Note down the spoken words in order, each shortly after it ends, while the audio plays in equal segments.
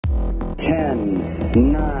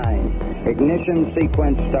10, 9, ignition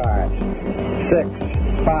sequence starts. 6,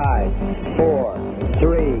 5, 4,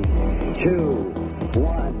 3, 2,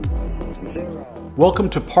 1, 0. Welcome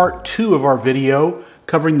to part 2 of our video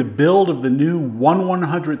covering the build of the new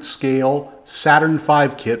 1/100th scale Saturn V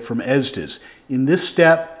kit from Estes. In this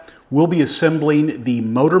step, we'll be assembling the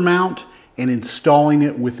motor mount and installing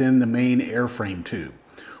it within the main airframe tube.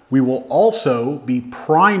 We will also be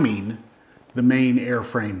priming the main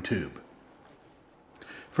airframe tube.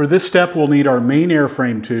 For this step, we'll need our main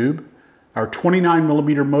airframe tube, our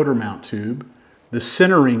 29mm motor mount tube, the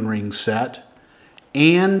centering ring set,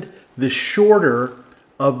 and the shorter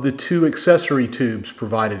of the 2 accessory tubes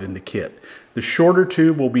provided in the kit. The shorter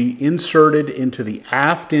tube will be inserted into the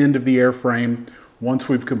aft end of the airframe once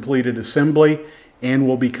we've completed assembly and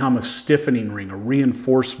will become a stiffening ring, a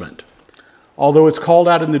reinforcement. Although it's called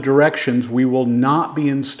out in the directions, we will not be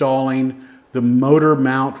installing the motor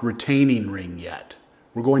mount retaining ring yet.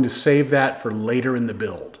 We're going to save that for later in the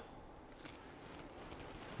build.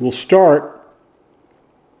 We'll start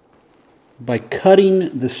by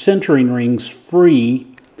cutting the centering rings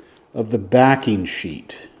free of the backing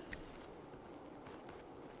sheet.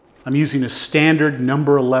 I'm using a standard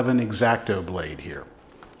number 11 X-Acto blade here.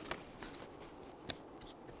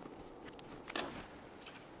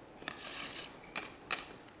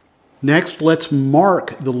 Next, let's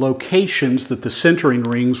mark the locations that the centering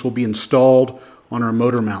rings will be installed on our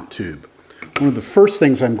motor mount tube. One of the first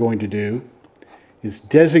things I'm going to do is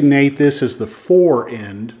designate this as the fore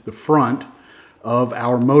end, the front, of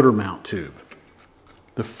our motor mount tube.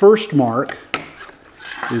 The first mark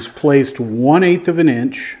is placed 1/8 of an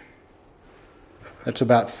inch, that's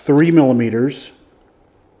about 3 millimeters,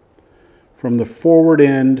 from the forward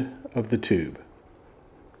end of the tube.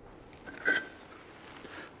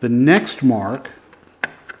 The next mark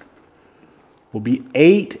will be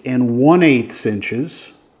 8 1/8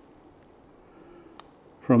 inches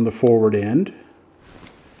from the forward end.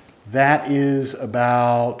 That is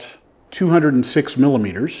about 206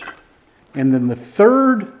 millimeters. And then the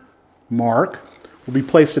third mark will be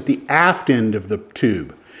placed at the aft end of the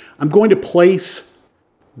tube. I'm going to place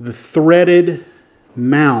the threaded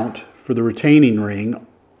mount for the retaining ring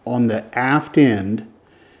on the aft end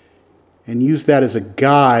and use that as a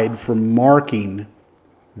guide for marking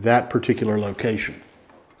that particular location.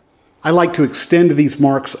 I like to extend these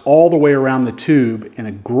marks all the way around the tube, and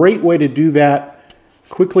a great way to do that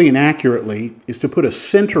quickly and accurately is to put a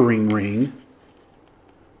centering ring.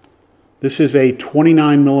 This is a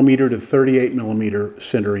 29mm to 38mm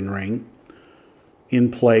centering ring in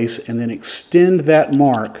place, and then extend that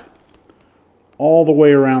mark all the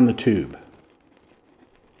way around the tube.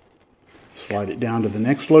 Slide it down to the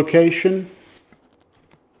next location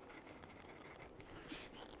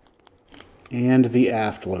and the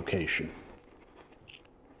aft location.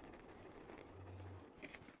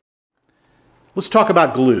 Let's talk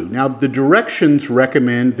about glue. Now, the directions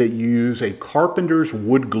recommend that you use a carpenter's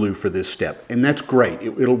wood glue for this step, and that's great.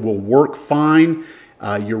 It will work fine.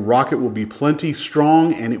 Your rocket will be plenty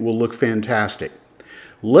strong and it will look fantastic.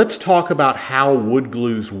 Let's talk about how wood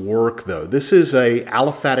glues work though. This is a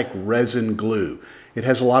aliphatic resin glue. It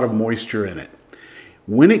has a lot of moisture in it.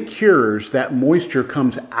 When it cures, that moisture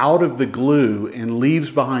comes out of the glue and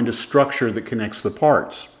leaves behind a structure that connects the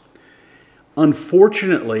parts.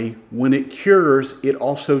 Unfortunately, when it cures, it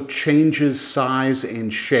also changes size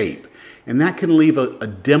and shape, and that can leave a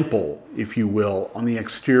dimple, if you will, on the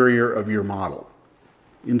exterior of your model.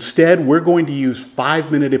 Instead, we're going to use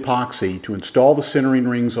 5-minute epoxy to install the centering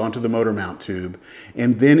rings onto the motor mount tube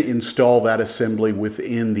and then install that assembly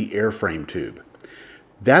within the airframe tube.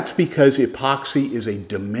 That's because epoxy is a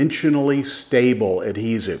dimensionally stable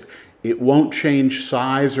adhesive. It won't change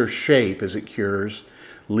size or shape as it cures,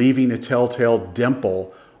 leaving a telltale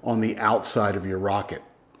dimple on the outside of your rocket.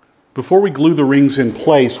 Before we glue the rings in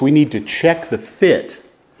place, we need to check the fit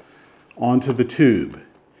onto the tube.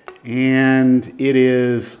 And it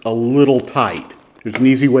is a little tight. There's an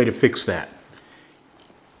easy way to fix that.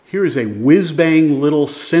 Here is a whiz-bang little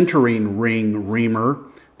centering ring reamer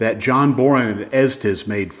that John Boren at Estes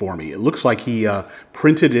made for me. It looks like he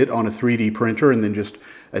printed it on a 3D printer and then just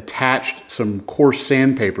attached some coarse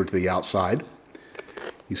sandpaper to the outside.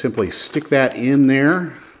 You simply stick that in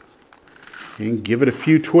there and give it a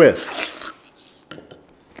few twists.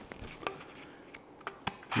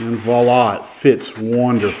 And voila, it fits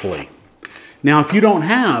wonderfully. Now, if you don't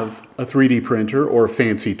have a 3D printer or a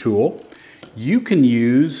fancy tool, you can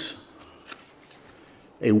use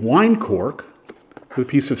a wine cork with a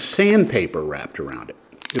piece of sandpaper wrapped around it.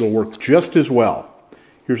 It'll work just as well.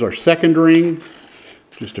 Here's our second ring.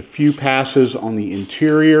 Just a few passes on the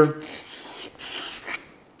interior,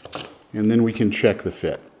 and then we can check the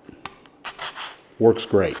fit. Works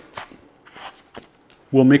great.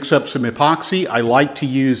 We'll mix up some epoxy. I like to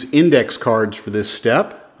use index cards for this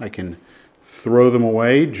step. I can throw them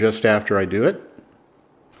away just after I do it.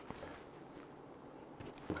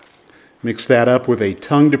 Mix that up with a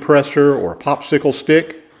tongue depressor or a popsicle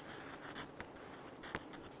stick.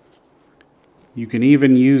 You can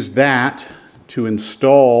even use that to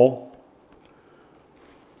install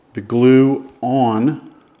the glue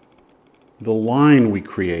on the line we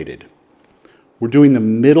created. We're doing the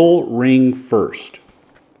middle ring first.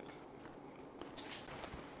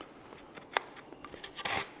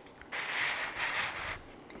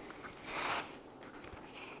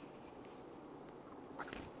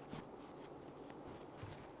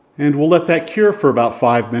 And we'll let that cure for about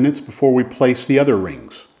 5 minutes before we place the other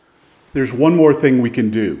rings. There's one more thing we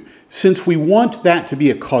can do. Since we want that to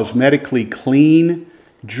be a cosmetically clean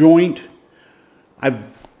joint, I've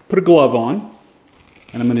put a glove on,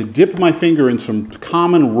 and I'm going to dip my finger in some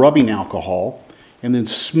common rubbing alcohol and then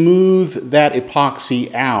smooth that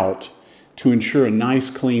epoxy out to ensure a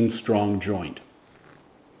nice, clean, strong joint.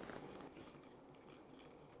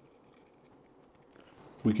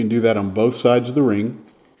 We can do that on both sides of the ring.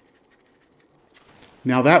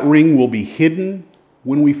 Now that ring will be hidden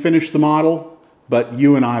when we finish the model, but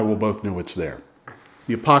you and I will both know it's there.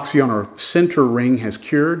 The epoxy on our center ring has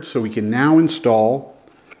cured, so we can now install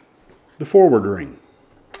the forward ring.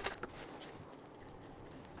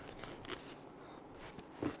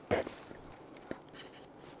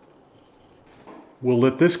 We'll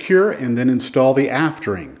let this cure and then install the aft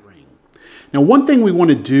ring. Now one thing we want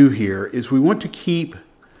to do here is we want to keep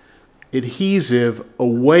adhesive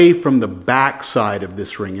away from the back side of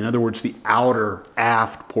this ring. In other words, the outer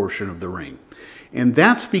aft portion of the ring. And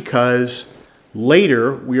that's because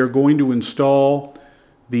later we are going to install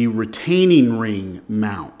the retaining ring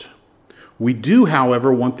mount. We do,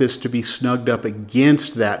 however, want this to be snugged up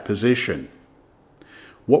against that position.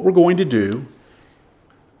 What we're going to do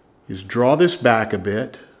is draw this back a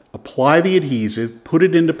bit, apply the adhesive, put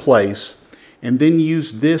it into place, and then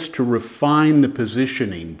use this to refine the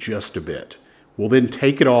positioning just a bit. We'll then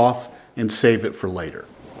take it off and save it for later.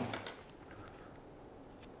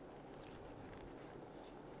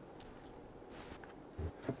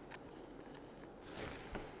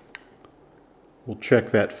 We'll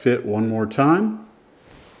check that fit one more time.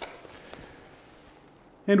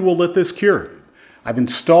 And we'll let this cure. I've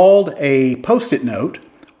installed a Post-it note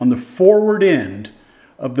on the forward end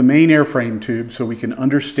of the main airframe tube so we can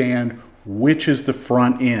understand which is the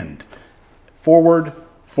front end. Forward,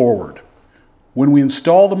 forward. When we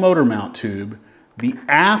install the motor mount tube, the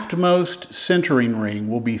aftmost centering ring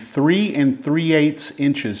will be 3 3/8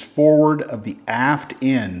 inches forward of the aft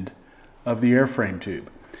end of the airframe tube.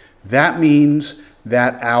 That means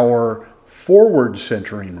that our forward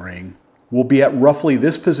centering ring will be at roughly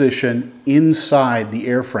this position inside the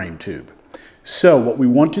airframe tube. So what we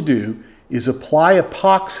want to do is apply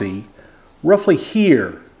epoxy roughly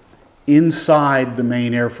here inside the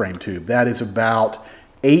main airframe tube. That is about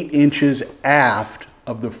 8 inches aft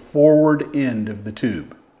of the forward end of the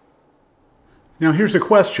tube. Now here's a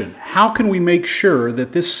question. How can we make sure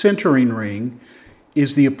that this centering ring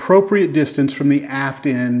is the appropriate distance from the aft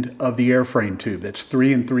end of the airframe tube? That's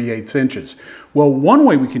 3 3/8 inches. Well, one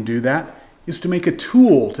way we can do that is to make a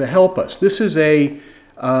tool to help us. This is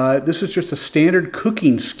just a standard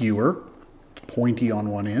cooking skewer. It's pointy on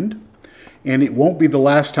one end, and it won't be the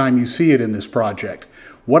last time you see it in this project.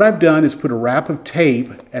 What I've done is put a wrap of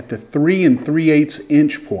tape at the 3 3/8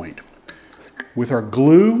 inch point. With our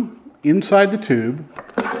glue inside the tube,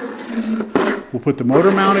 we'll put the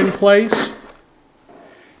motor mount in place,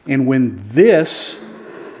 and when this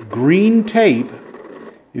green tape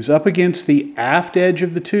is up against the aft edge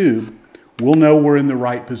of the tube, we'll know we're in the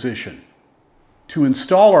right position. To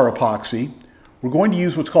install our epoxy, we're going to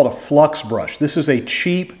use what's called a flux brush. This is a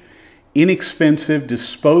cheap, inexpensive,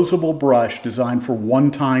 disposable brush designed for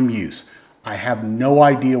one-time use. I have no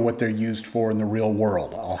idea what they're used for in the real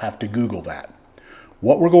world. I'll have to Google that.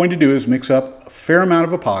 What we're going to do is mix up a fair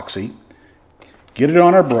amount of epoxy, get it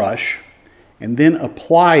on our brush, and then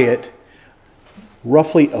apply it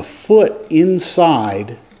roughly a foot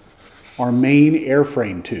inside our main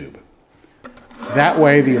airframe tube. That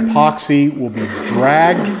way the epoxy will be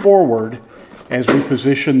dragged forward as we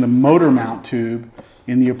position the motor mount tube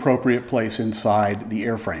in the appropriate place inside the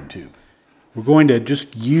airframe tube. We're going to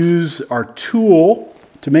just use our tool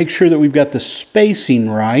to make sure that we've got the spacing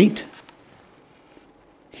right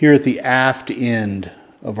here at the aft end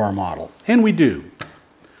of our model. And we do.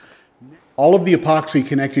 All of the epoxy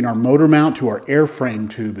connecting our motor mount to our airframe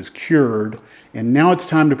tube is cured, and now it's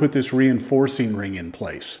time to put this reinforcing ring in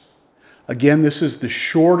place. Again, this is the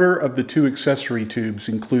shorter of the two accessory tubes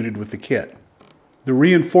included with the kit. The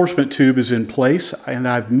reinforcement tube is in place, and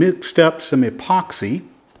I've mixed up some epoxy.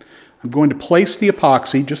 I'm going to place the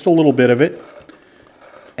epoxy, just a little bit of it,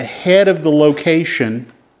 ahead of the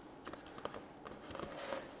location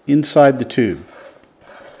inside the tube.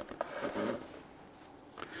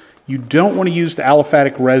 You don't want to use the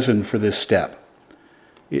aliphatic resin for this step.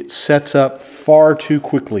 It sets up far too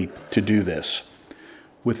quickly to do this.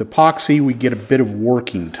 With epoxy, we get a bit of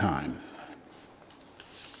working time.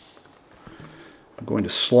 I'm going to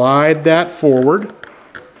slide that forward.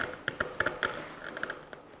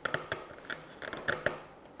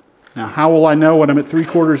 Now, how will I know when I'm at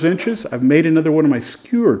 3/4 inches? I've made another one of my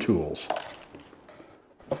skewer tools.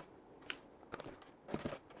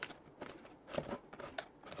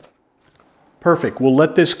 Perfect. We'll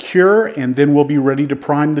let this cure and then we'll be ready to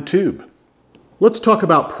prime the tube. Let's talk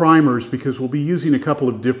about primers because we'll be using a couple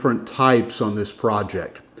of different types on this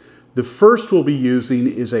project. The first we'll be using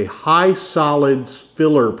is a high solids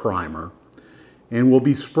filler primer, and we'll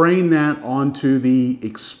be spraying that onto the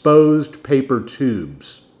exposed paper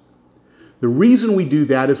tubes. The reason we do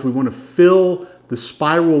that is we want to fill the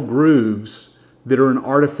spiral grooves that are an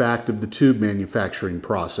artifact of the tube manufacturing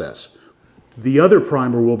process. The other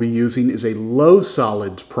primer we'll be using is a low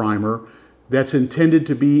solids primer that's intended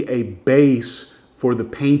to be a base for the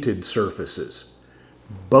painted surfaces.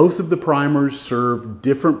 Both of the primers serve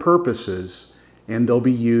different purposes and they'll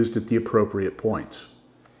be used at the appropriate points.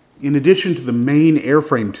 In addition to the main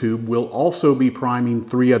airframe tube, we'll also be priming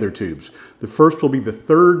 3 other tubes. The first will be the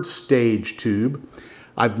 3rd stage tube.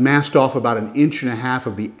 I've masked off about 1.5 inches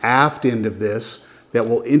of the aft end of this that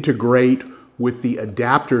will integrate with the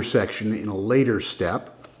adapter section in a later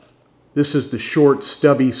step. This is the short,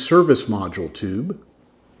 stubby service module tube.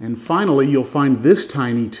 And finally, you'll find this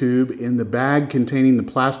tiny tube in the bag containing the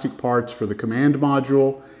plastic parts for the command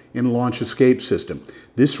module and launch escape system.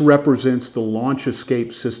 This represents the launch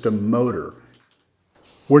escape system motor.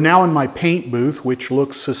 We're now in my paint booth, which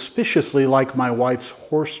looks suspiciously like my wife's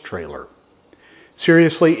horse trailer.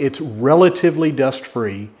 Seriously, it's relatively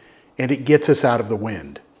dust-free and it gets us out of the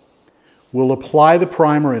wind. We'll apply the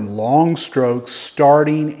primer in long strokes,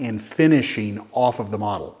 starting and finishing off of the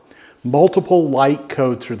model. Multiple light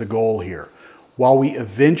coats are the goal here. While we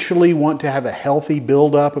eventually want to have a healthy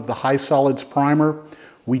buildup of the high solids primer,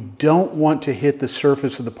 we don't want to hit the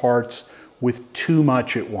surface of the parts with too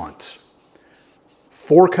much at once.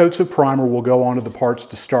 4 coats of primer will go onto the parts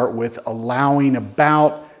to start with, allowing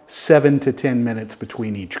about 7 to 10 minutes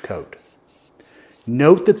between each coat.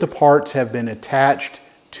 Note that the parts have been attached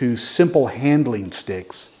to simple handling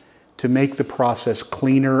sticks to make the process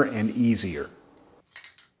cleaner and easier.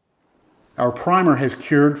 Our primer has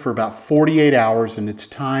cured for about 48 hours and it's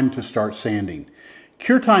time to start sanding.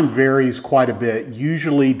 Cure time varies quite a bit,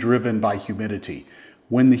 usually driven by humidity.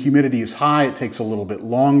 When the humidity is high, it takes a little bit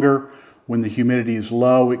longer. When the humidity is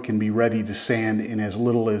low, it can be ready to sand in as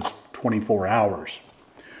little as 24 hours.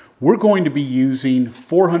 We're going to be using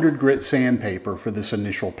 400 grit sandpaper for this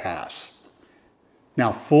initial pass.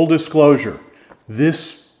 Now, full disclosure,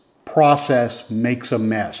 this process makes a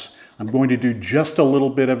mess. I'm going to do just a little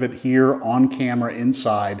bit of it here on camera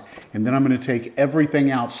inside, and then I'm going to take everything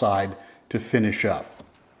outside to finish up.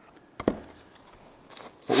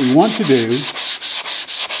 What we want to do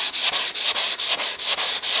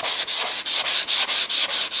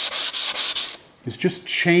is just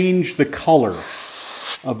change the color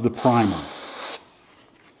of the primer.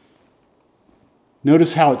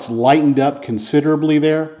 Notice how it's lightened up considerably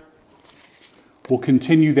there. We'll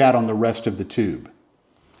continue that on the rest of the tube.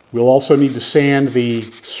 We'll also need to sand the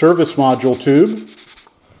service module tube,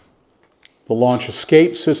 the launch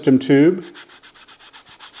escape system tube,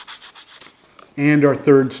 and our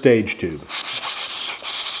 3rd stage tube.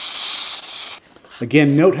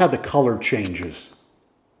 Again, note how the color changes.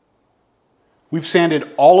 We've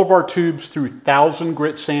sanded all of our tubes through 1000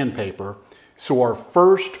 grit sandpaper, so our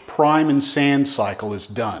first prime and sand cycle is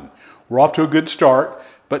done. We're off to a good start,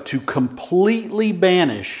 but to completely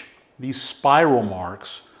banish these spiral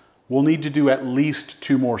marks, we'll need to do at least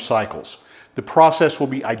 2 more cycles. The process will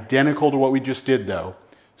be identical to what we just did though,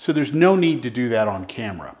 so there's no need to do that on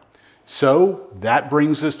camera. So that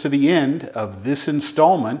brings us to the end of this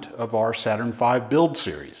installment of our Saturn V build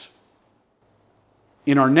series.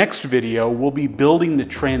 In our next video, we'll be building the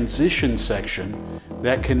transition section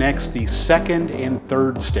that connects the 2nd and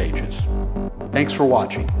 3rd stages. Thanks for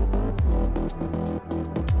watching.